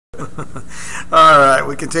All right,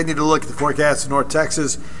 we continue to look at the forecast in North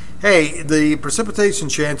Texas. Hey, the precipitation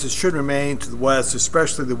chances should remain to the west,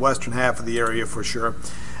 especially the western half of the area for sure.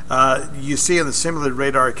 You see in the simulated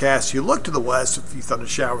radar cast, you look to the west, a few thunder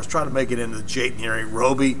showers, try to make it into the Jayton area,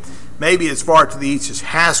 Roby, maybe as far to the east as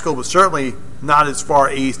Haskell, but certainly not as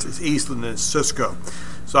far east as Eastland and Cisco.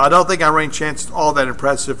 So I don't think our rain chance is all that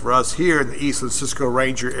impressive for us here in the Eastland Cisco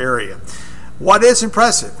Ranger area. What is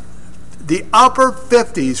impressive? The upper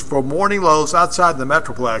 50s for morning lows outside the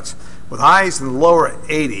Metroplex, with highs in the lower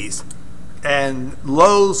 80s and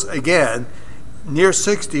lows again near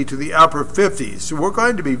 60 to the upper 50s. So we're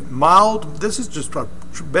going to be mild. This has just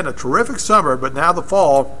been a terrific summer, but now the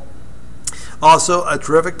fall, also a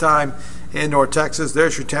terrific time in North Texas.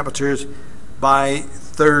 There's your temperatures by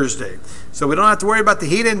Thursday. So we don't have to worry about the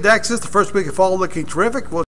heat indexes. The first week of fall looking terrific.